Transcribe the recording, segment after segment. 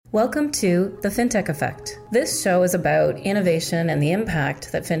Welcome to The FinTech Effect. This show is about innovation and the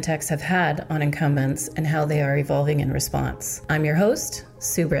impact that fintechs have had on incumbents and how they are evolving in response. I'm your host,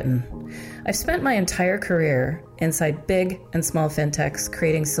 Sue Britton. I've spent my entire career inside big and small fintechs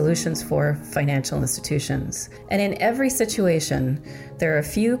creating solutions for financial institutions. And in every situation, there are a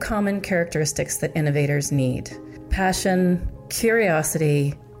few common characteristics that innovators need: passion,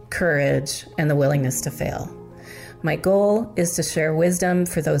 curiosity, courage, and the willingness to fail. My goal is to share wisdom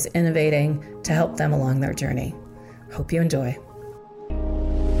for those innovating to help them along their journey. Hope you enjoy.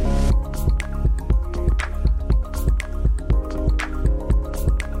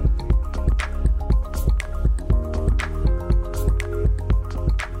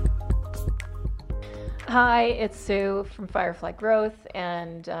 Hi, it's Sue from Firefly Growth,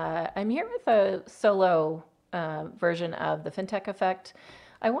 and I'm here with a solo version of the FinTech Effect.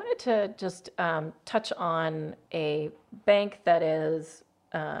 I wanted to just touch on a bank that is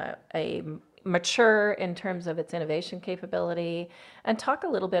a mature in terms of its innovation capability, and talk a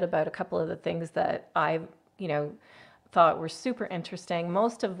little bit about a couple of the things that I, thought were super interesting.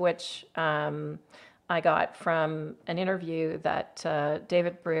 Most of which I got from an interview that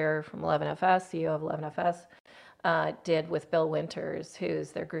David Breer from 11FS, CEO of 11FS, did with Bill Winters, who's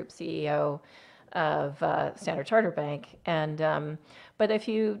their group CEO of Standard Chartered Bank. And but if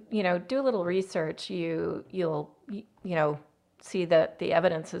you do a little research, you'll see that the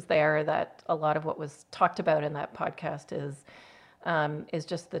evidence is there that a lot of what was talked about in that podcast is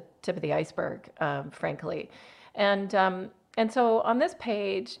just the tip of the iceberg, frankly. And so on this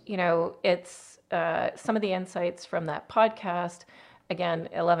page, it's some of the insights from that podcast. Again,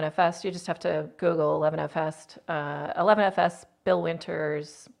 11FS. You just have to Google 11FS Bill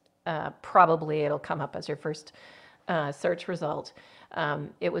Winters. Probably it'll come up as your first search result.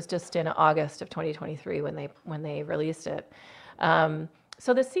 It was just in August of 2023 when they released it.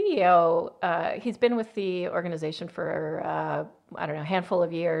 So the CEO, he's been with the organization for a handful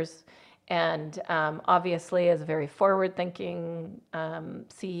of years, and obviously is a very forward-thinking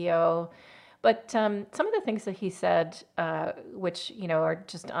CEO. But some of the things that he said, which are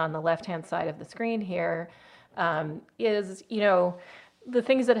just on the left-hand side of the screen here, is the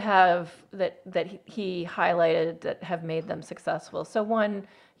things that he highlighted that have made them successful. So one,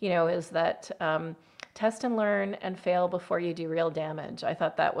 is that test and learn and fail before you do real damage. I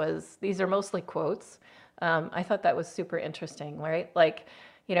thought these are mostly quotes. I thought that was super interesting, right? Like,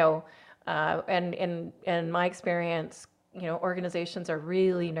 and in my experience, organizations are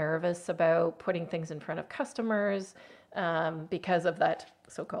really nervous about putting things in front of customers because of that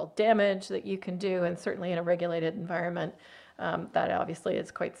so-called damage that you can do, and certainly in a regulated environment. That obviously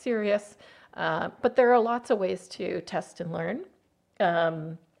is quite serious, but there are lots of ways to test and learn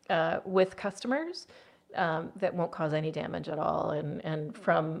with customers that won't cause any damage at all. And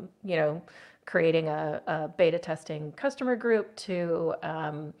from creating a beta testing customer group to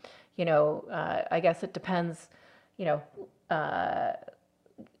I guess it depends. It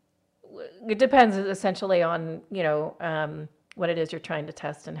depends essentially on what it is you're trying to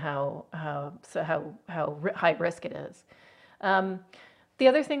test and how high risk it is. The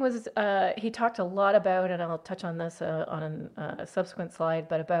other thing was he talked a lot about, and I'll touch on this on a subsequent slide,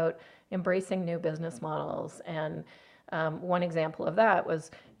 but about embracing new business models. And one example of that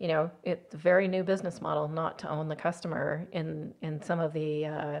was, it's a very new business model not to own the customer in some of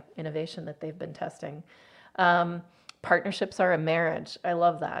the innovation that they've been testing. Partnerships are a marriage. I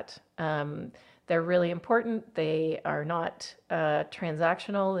love that. They're really important. They are not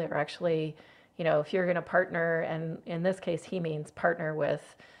transactional. They're actually, if you're going to partner, and in this case, he means partner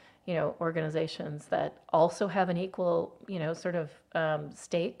with, organizations that also have an equal, sort of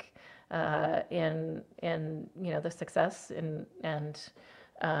stake in the success and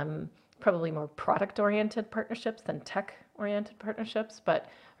probably more product-oriented partnerships than tech-oriented partnerships. But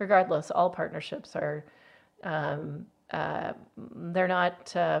regardless, all partnerships are, they're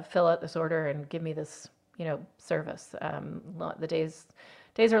not fill out this order and give me this, service. The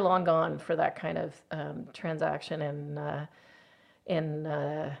days are long gone for that kind of transaction in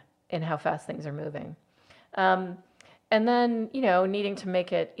how fast things are moving. And then, needing to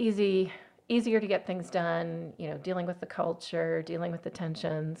make it easier to get things done, dealing with the culture, dealing with the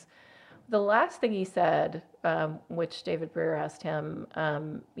tensions. The last thing he said, which David Breer asked him,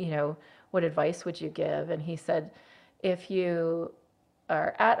 what advice would you give? And he said, if you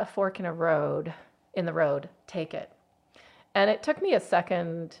are at a fork in the road, take it. And it took me a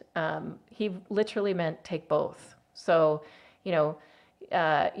second. He literally meant take both. So,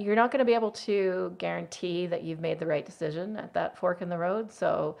 you're not going to be able to guarantee that you've made the right decision at that fork in the road.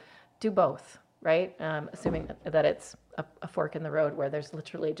 So do both, right? Assuming that it's a fork in the road where there's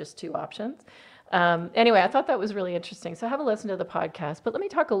literally just two options. Anyway, I thought that was really interesting. So have a listen to the podcast. But let me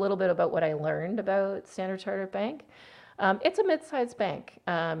talk a little bit about what I learned about Standard Chartered Bank. It's a mid-sized bank.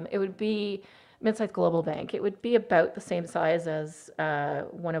 It would be mid-sized global bank. It would be about the same size as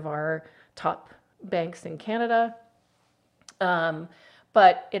one of our top banks in Canada.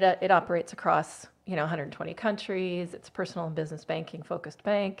 But it operates across 120 countries. It's a personal and business banking focused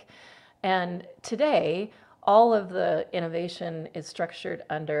bank. And today, all of the innovation is structured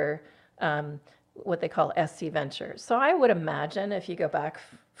under what they call SC Ventures. So I would imagine if you go back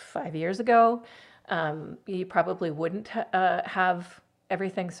 5 years ago, you probably wouldn't have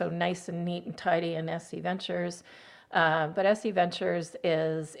everything so nice and neat and tidy in SC Ventures. But SC Ventures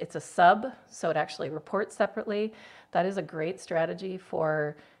it's a sub, so it actually reports separately. That is a great strategy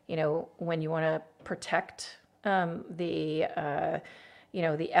for, when you want to protect the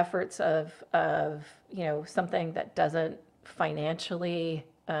efforts of something that doesn't financially,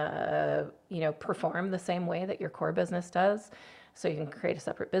 perform the same way that your core business does. So you can create a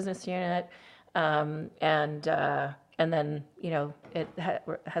separate business unit, and then, it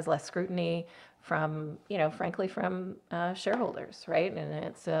has less scrutiny from, frankly, from shareholders, right?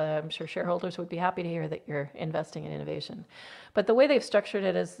 And I'm sure shareholders would be happy to hear that you're investing in innovation. But the way they've structured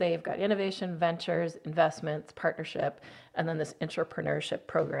it is they've got innovation, ventures, investments, partnership, and then this entrepreneurship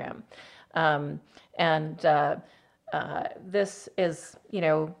program. This is,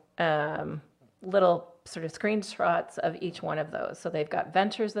 little sort of screenshots of each one of those. So they've got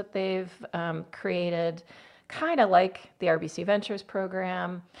ventures that they've created, kind of like the RBC Ventures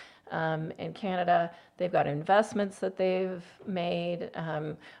program. In Canada, they've got investments that they've made.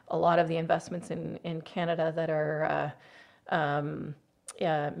 A lot of the investments in Canada that are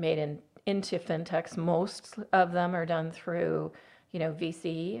made into fintechs, most of them are done through,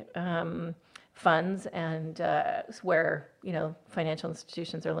 VC funds, and where financial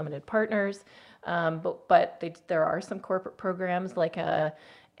institutions are limited partners. But there are some corporate programs like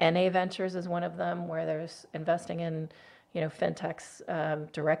NA Ventures is one of them, where there's investing in fintechs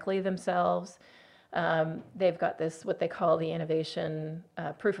directly themselves. They've got this, what they call the innovation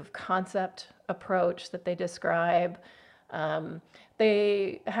proof of concept approach that they describe.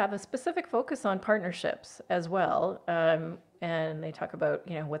 They have a specific focus on partnerships as well. And they talk about,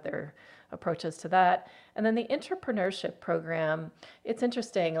 what their approach is to that. And then the entrepreneurship program, it's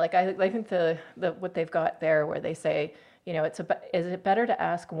interesting. Like, I think the what they've got there, where they say, is it better to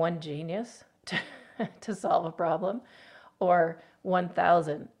ask one genius to solve a problem, or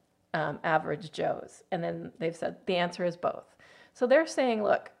 1,000 average Joes? And then they've said the answer is both. So they're saying,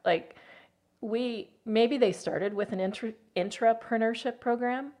 look, like, maybe they started with an intrapreneurship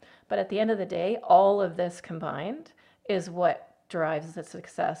program, but at the end of the day, all of this combined is what drives the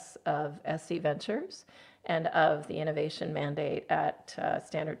success of SC Ventures and of the innovation mandate at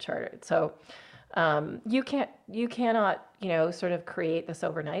Standard Chartered. So you cannot, sort of create this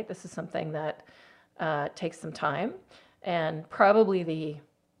overnight. This is something that takes some time. And probably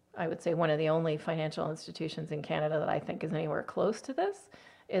I would say one of the only financial institutions in Canada that I think is anywhere close to this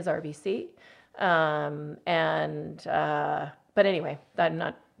is RBC. But anyway, I'm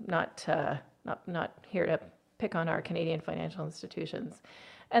not here to pick on our Canadian financial institutions.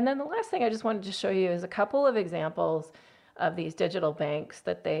 And then the last thing I just wanted to show you is a couple of examples of these digital banks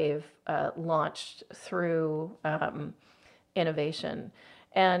that they've launched through innovation.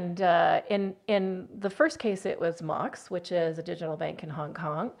 And in the first case, it was Mox, which is a digital bank in Hong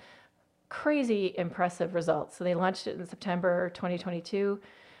Kong. Crazy impressive results. So they launched it in September 2022,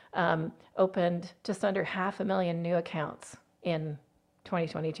 opened just under 500,000 new accounts in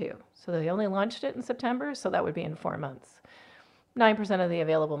 2022. So they only launched it in September, so that would be in 4 months. 9% of the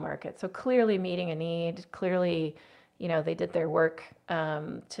available market. So clearly meeting a need, clearly, they did their work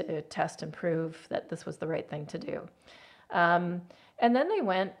to test and prove that this was the right thing to do. And then they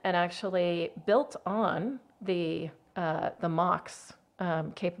went and actually built on the Mox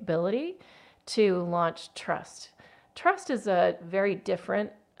capability to launch Trust. Trust is a very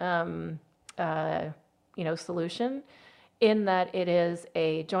different solution, in that it is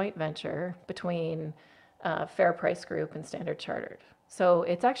a joint venture between Fair Price Group and Standard Chartered. So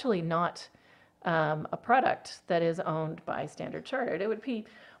it's actually not a product that is owned by Standard Chartered. It would be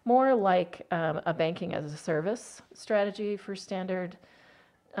more like a banking as a service strategy for Standard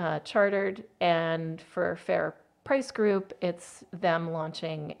Chartered, and for Fair Price Group, it's them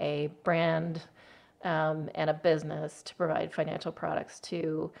launching a brand and a business to provide financial products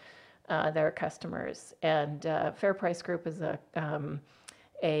to their customers. And Fair Price Group is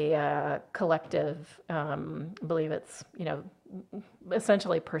a collective, I believe it's,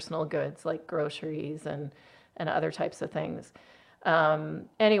 essentially personal goods like groceries and and other types of things.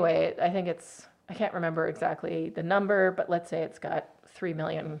 Anyway, I can't remember exactly the number, but let's say it's got 3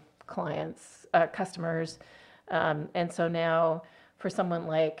 million customers. And so now for someone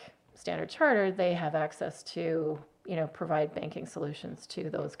like Standard Chartered, they have access to, provide banking solutions to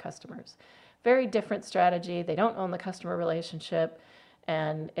those customers. Very different strategy. They don't own the customer relationship,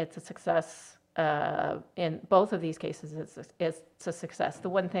 and it's a success. In both of these cases, it's a success. The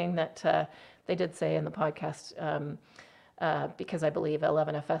one thing that they did say in the podcast, because I believe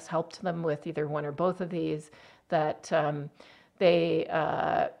 11FS helped them with either one or both of these, that they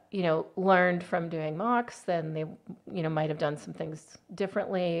learned from doing mocks. Then they might have done some things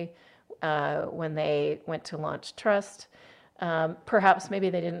differently when they went to launch Trust. Perhaps maybe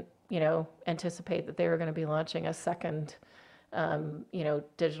they didn't anticipate that they were going to be launching a second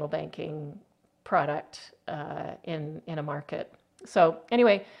digital banking product in a market. So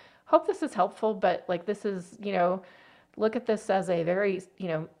anyway, hope this is helpful, but like this is, look at this as a very,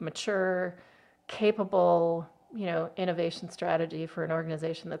 mature, capable, innovation strategy for an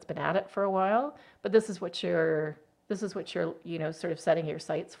organization that's been at it for a while. But this is what you're, sort of setting your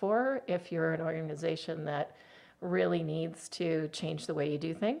sights for if you're an organization that really needs to change the way you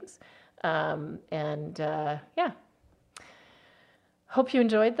do things. Yeah. Hope you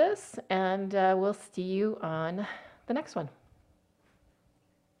enjoyed this, and we'll see you on the next one.